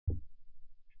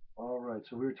Alright,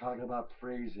 so we were talking about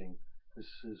phrasing. This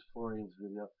is Florian's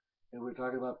video. And we're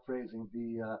talking about phrasing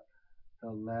the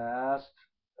last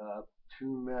uh,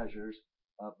 two measures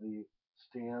of the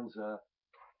stanza,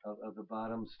 of the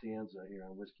bottom stanza here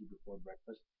on Whiskey Before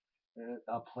Breakfast. And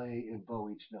I'll play in bow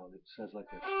each note. It says like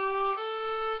this.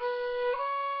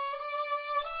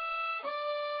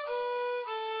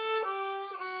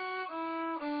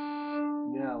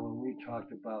 Now, when we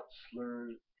talked about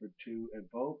slurs for two and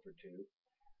bow for two,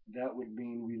 that would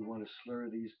mean we'd want to slur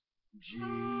these G,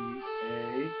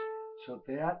 A. So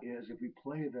that is, if we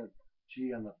play the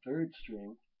G on the third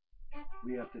string,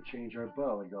 we have to change our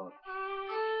bow and go,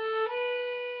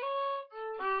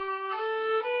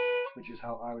 which is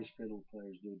how Irish fiddle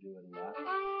players do it a lot.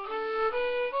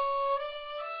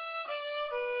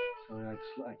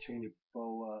 So I change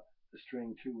the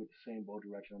string too with the same bow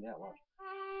direction on that one.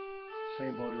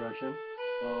 Same bow direction,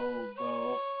 bow,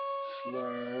 bow,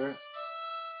 slur.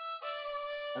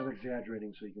 I'm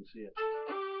exaggerating so you can see it.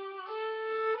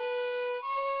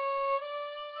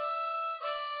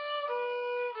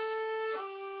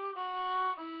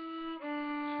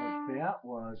 So that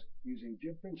was using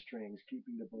different strings,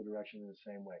 keeping the bow direction in the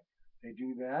same way. They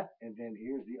do that, and then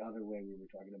here's the other way we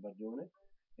were talking about doing it.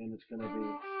 And it's going to be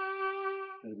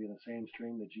in the same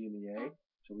string, the G and the A.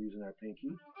 So we're using our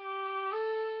pinkie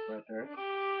right there.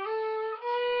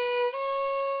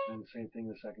 And the same thing,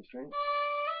 the second string.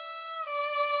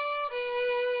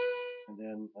 And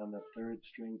then on the third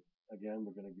string, again,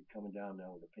 we're going to be coming down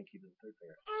now with the pinkie to the third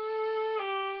finger.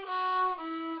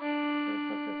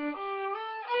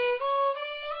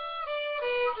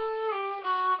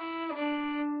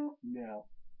 Now,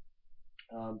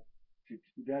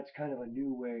 that's kind of a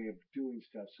new way of doing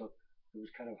stuff. So it was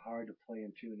kind of hard to play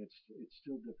in tune. It's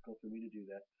still difficult for me to do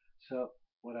that. So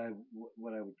what I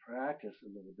would practice a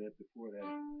little bit before that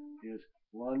is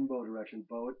one bow direction,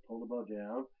 bow it, pull the bow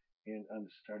down, and I'm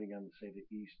starting on say the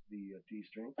D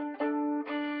string.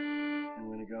 I'm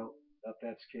going to go up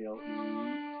that scale,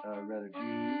 rather D,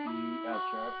 E, F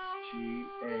sharp, G,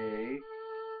 A.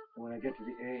 And when I get to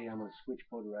the A, I'm going to switch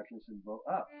bow directions and bow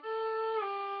up.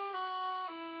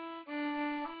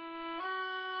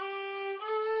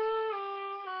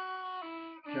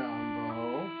 Down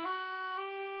bow,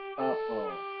 up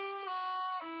bow,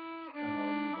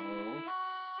 down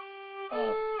bow,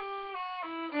 up.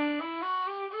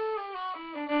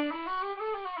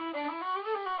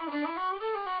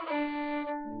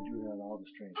 And you do that on all the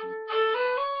strings.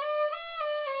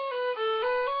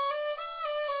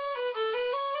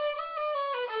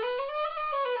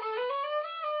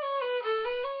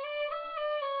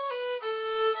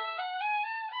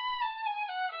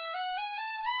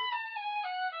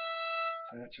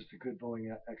 So that's just a good bowing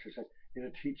exercise.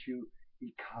 It'll teach you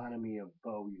economy of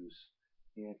bow use,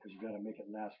 and because you got to make it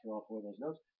last for all four of those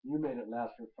notes. You made it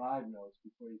last for 5 notes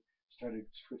before you started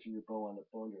switching your bow on the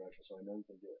phone direction, so I know you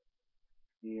can do it.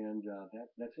 And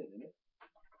that's it, isn't it?